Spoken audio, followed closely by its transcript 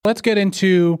let's get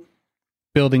into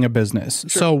building a business.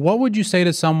 Sure. So what would you say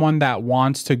to someone that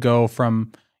wants to go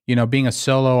from, being a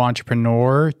solo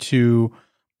entrepreneur to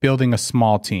building a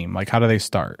small team? Like, how do they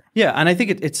start? Yeah, and I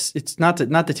think it's not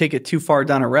to take it too far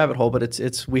down a rabbit hole, but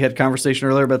it's we had a conversation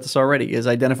earlier about this already, is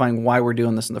identifying why we're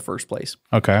doing this in the first place.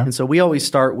 Okay. And so we always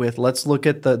start with, let's look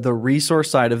at the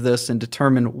resource side of this and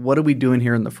determine, what are we doing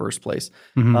here in the first place?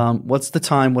 What's the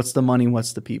time? What's the money?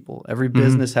 What's the people? Every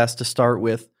business has to start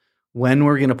with, when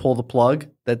we're going to pull the plug,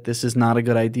 that this is not a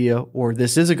good idea, or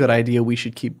this is a good idea, we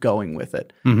should keep going with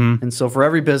it. And so for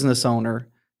every business owner,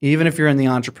 even if you're in the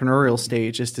entrepreneurial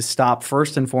stage, is to stop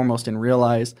first and foremost and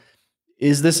realize,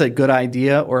 is this a good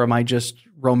idea, or am I just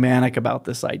romantic about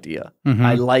this idea?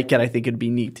 I like it. I think it'd be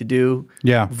neat to do.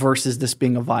 Yeah. Versus this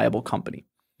being a viable company.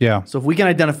 Yeah. So if we can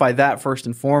identify that first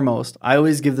and foremost, I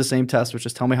always give the same test, which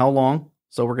is, tell me how long.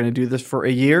 So we're going to do this for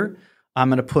a year. I'm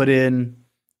going to put in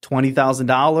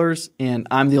 $20,000 and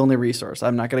I'm the only resource.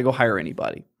 I'm not going to go hire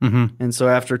anybody. And so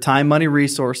after time, money,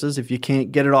 resources, if you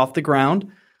can't get it off the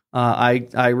ground,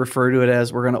 I refer to it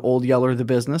as, we're going to old yeller the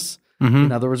business.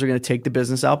 In other words, we're going to take the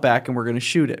business out back and we're going to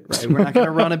shoot it. Right? We're not going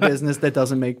to run a business that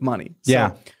doesn't make money.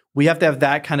 So we have to have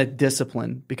that kind of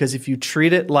discipline, because if you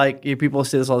treat it like, people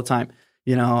say this all the time,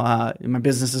 my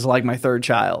business is like my third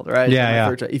child, right?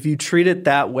 If you treat it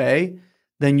that way,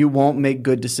 then you won't make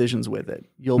good decisions with it.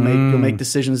 You'll make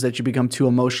decisions that you become too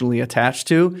emotionally attached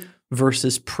to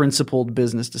versus principled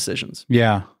business decisions.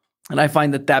 Yeah. And I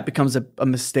find that becomes a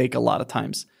mistake a lot of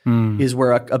times, is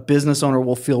where a business owner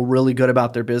will feel really good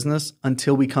about their business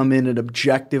until we come in and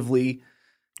objectively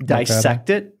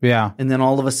dissect it. Yeah. And then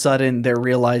all of a sudden they're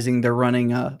realizing they're running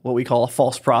what we call a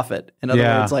false profit. In other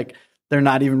words, like, they're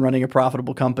not even running a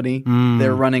profitable company.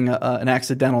 They're running an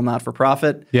accidental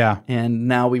not-for-profit. Yeah. And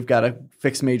now we've got to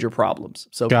fix major problems.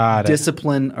 So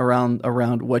discipline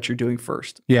around what you're doing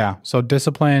first. Yeah. So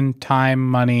discipline, time,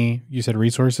 money, you said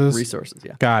resources? Resources,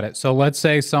 yeah. Got it. So let's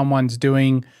say someone's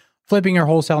doing flipping or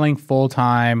wholesaling full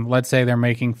time. Let's say they're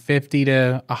making 50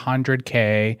 to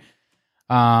 100K.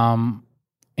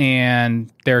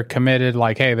 And they're committed,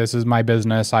 like, hey, this is my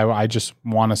business. I just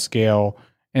want to scale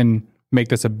and make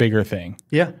this a bigger thing.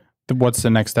 Yeah. What's the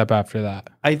next step after that?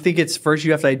 I think it's, first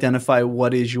you have to identify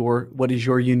what is your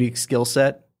unique skill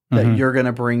set that you're going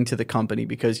to bring to the company,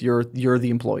 because you're the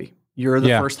employee. You're the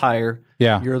first hire.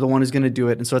 Yeah. You're the one who's going to do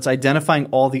it. And so it's identifying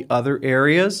all the other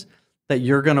areas that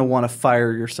you're going to want to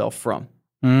fire yourself from.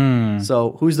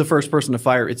 So who's the first person to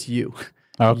fire? It's you.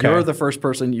 Okay. You're the first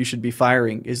person you should be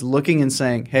firing, is looking and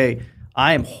saying, hey,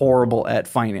 I am horrible at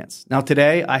finance. Now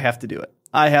today I have to do it.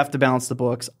 I have to balance the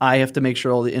books. I have to make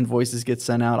sure all the invoices get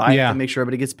sent out. I have to make sure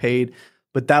everybody gets paid.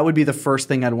 But that would be the first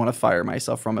thing I'd want to fire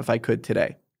myself from if I could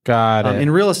today. Got it. In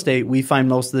real estate, we find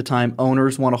most of the time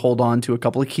owners want to hold on to a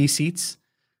couple of key seats,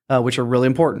 which are really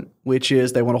important, which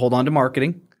is they want to hold on to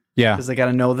marketing. Yeah. Because they got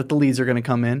to know that the leads are going to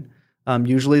come in.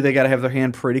 Usually they got to have their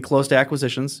hand pretty close to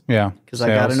acquisitions. Yeah. Because I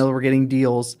got to know that we're getting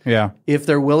deals. Yeah. If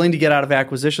they're willing to get out of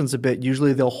acquisitions a bit,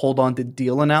 usually they'll hold on to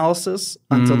deal analysis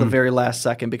until the very last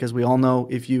second, because we all know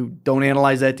if you don't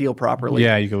analyze that deal properly,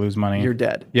 you can lose money. You're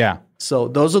dead. Yeah. So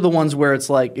those are the ones where it's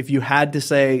like, if you had to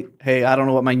say, hey, I don't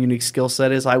know what my unique skill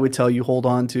set is, I would tell you hold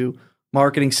on to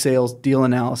marketing, sales, deal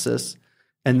analysis,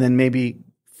 and then maybe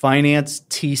finance,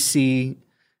 TC.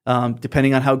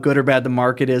 Depending on how good or bad the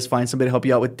market is, find somebody to help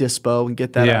you out with dispo and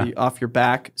get that off your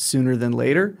back sooner than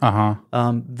later.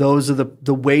 Those are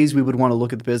the ways we would want to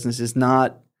look at the business. Is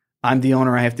not, I'm the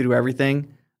owner, I have to do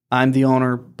everything. I'm the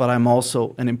owner, but I'm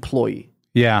also an employee.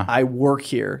 Yeah. I work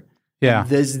here. Yeah.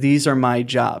 These are my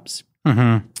jobs.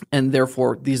 And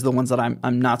therefore, these are the ones that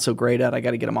I'm not so great at. I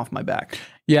got to get them off my back.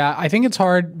 Yeah, I think it's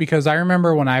hard, because I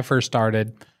remember when I first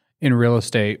started in real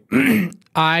estate,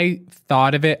 I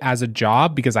thought of it as a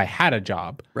job because I had a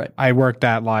job. Right. I worked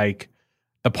at like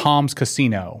the Palms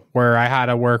Casino, where I had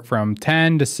to work from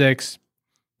 10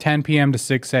 p.m. to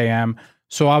 6 a.m.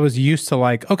 So I was used to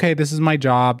like, okay, this is my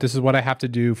job. This is what I have to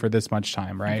do for this much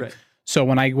time, right? So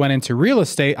when I went into real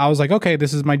estate, I was like, okay,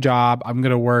 this is my job. I'm going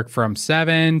to work from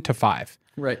 7 to 5.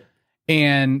 Right.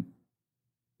 And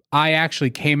I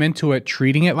actually came into it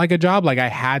treating it like a job. Like I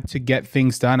had to get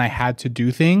things done. I had to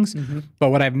do things. But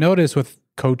what I've noticed with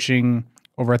coaching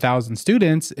over 1,000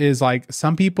 students is like,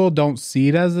 some people don't see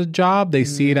it as a job. They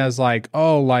see it as like,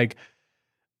 oh, like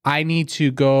I need to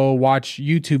go watch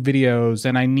YouTube videos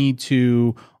and I need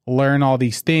to learn all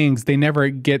these things. They never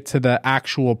get to the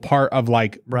actual part of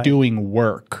like doing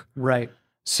work. Right.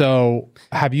 So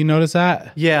have you noticed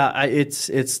that? Yeah, it's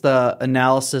the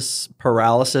analysis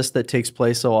paralysis that takes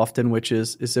place so often, which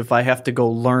is if I have to go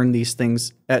learn these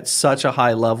things at such a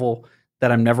high level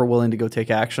that I'm never willing to go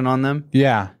take action on them.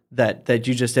 Yeah. that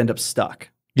you just end up stuck.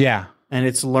 Yeah. And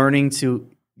it's learning to,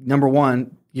 number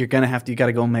one, you got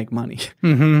to go make money.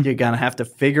 Mm-hmm. You're going to have to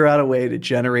figure out a way to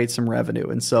generate some revenue.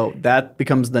 And so that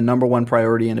becomes the number one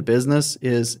priority in a business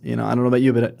is, I don't know about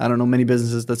you, but I don't know many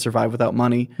businesses that survive without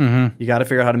money. Mm-hmm. You got to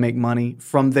figure out how to make money.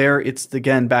 From there, it's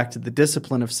again back to the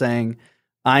discipline of saying,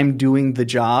 I'm doing the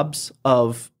jobs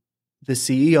of the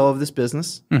CEO of this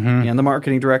business and the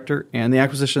marketing director and the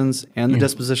acquisitions and the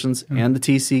dispositions and the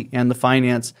TC and the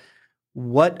finance.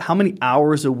 How many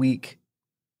hours a week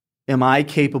am I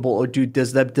capable, or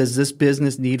does this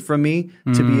business need from me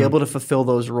to be able to fulfill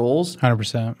those roles?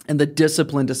 100%. And the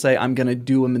discipline to say, I'm going to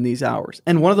do them in these hours.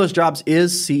 And one of those jobs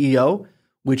is CEO,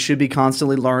 which should be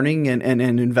constantly learning and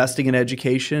investing in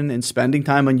education and spending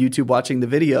time on YouTube watching the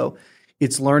video.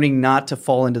 It's learning not to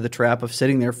fall into the trap of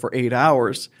sitting there for 8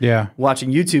 hours watching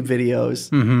YouTube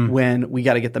videos when we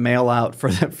got to get the mail out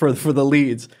for the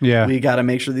leads. Yeah. We got to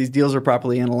make sure these deals are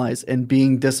properly analyzed and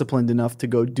being disciplined enough to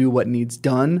go do what needs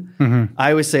done. I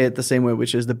always say it the same way,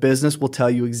 which is the business will tell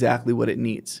you exactly what it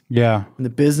needs. Yeah. And the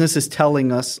business is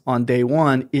telling us on day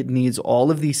one, it needs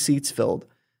all of these seats filled,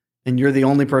 and you're the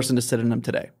only person to sit in them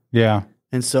today. Yeah.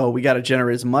 And so we got to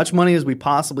generate as much money as we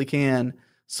possibly can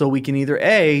so we can either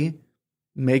A,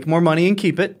 make more money and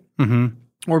keep it,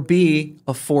 or B,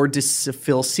 afford to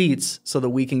fill seats so that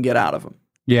we can get out of them.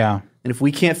 Yeah. And if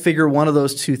we can't figure one of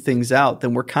those two things out,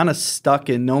 then we're kind of stuck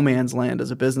in no man's land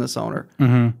as a business owner,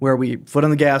 where we foot on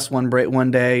the gas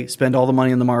one day, spend all the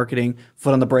money on the marketing,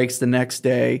 foot on the brakes the next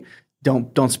day,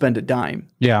 don't spend a dime.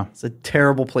 Yeah. It's a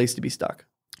terrible place to be stuck.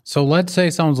 So let's say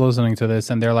someone's listening to this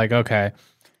and they're like, okay,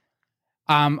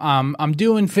 I'm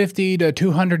doing 50 to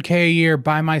 200K a year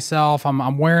by myself.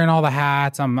 I'm wearing all the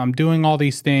hats. I'm doing all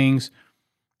these things.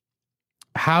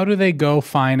 How do they go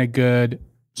find a good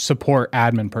support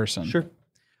admin person? Sure.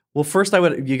 Well, first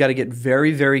you got to get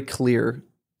very, very clear.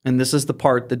 And this is the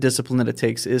part, the discipline that it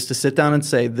takes is to sit down and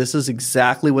say, this is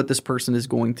exactly what this person is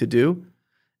going to do.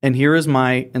 And here is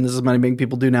and this is what I make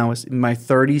people do now, is my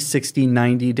 30, 60,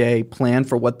 90 day plan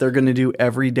for what they're going to do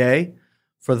every day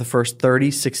for the first 30,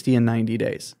 60, and 90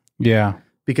 days. Yeah.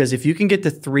 Because if you can get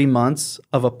to 3 months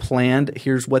of a planned,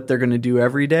 here's what they're going to do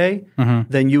every day,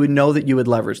 then you would know that you would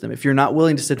leverage them. If you're not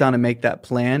willing to sit down and make that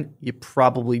plan, you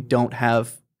probably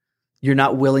you're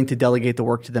not willing to delegate the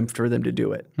work to them for them to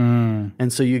do it.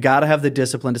 And so you got to have the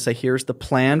discipline to say, here's the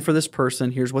plan for this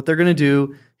person. Here's what they're going to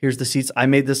do. Here's the seats. I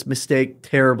made this mistake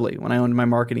terribly when I owned my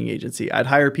marketing agency. I'd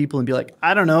hire people and be like,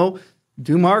 I don't know,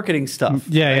 do marketing stuff.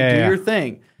 Do your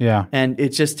thing. Yeah. And it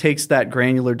just takes that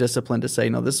granular discipline to say,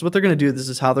 no, this is what they're going to do. This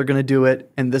is how they're going to do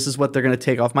it. And this is what they're going to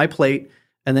take off my plate.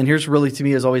 And then here's really, to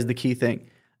me, is always the key thing.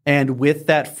 And with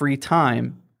that free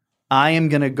time, I am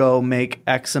going to go make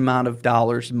X amount of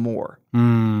dollars more.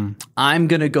 I'm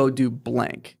going to go do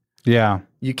blank. Yeah.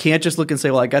 You can't just look and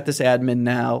say, well, I got this admin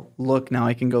now. Look, now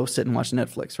I can go sit and watch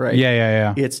Netflix, right?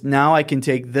 Yeah. It's now I can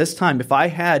take this time. If I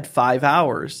had 5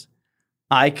 hours,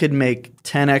 I could make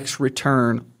 10x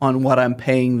return on what I'm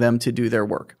paying them to do their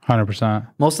work. 100%.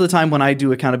 Most of the time when I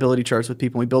do accountability charts with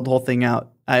people, we build the whole thing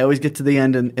out. I always get to the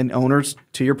end and owners,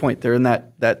 to your point, they're in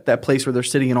that place where they're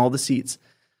sitting in all the seats.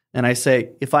 And I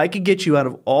say, if I could get you out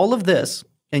of all of this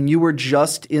and you were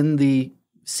just in the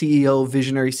CEO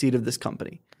visionary seat of this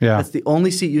company, that's the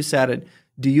only seat you sat in,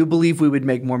 do you believe we would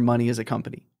make more money as a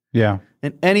company? Yeah.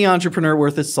 And any entrepreneur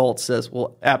worth his salt says,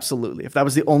 well, absolutely. If that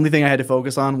was the only thing I had to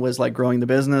focus on was like growing the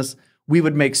business, we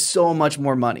would make so much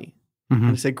more money.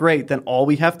 And I say, great, then all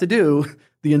we have to do,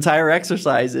 the entire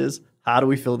exercise is, how do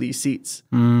we fill these seats?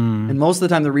 And most of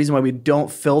the time, the reason why we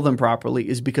don't fill them properly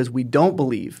is because we don't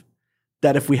believe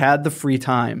that if we had the free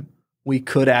time, we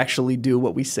could actually do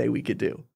what we say we could do.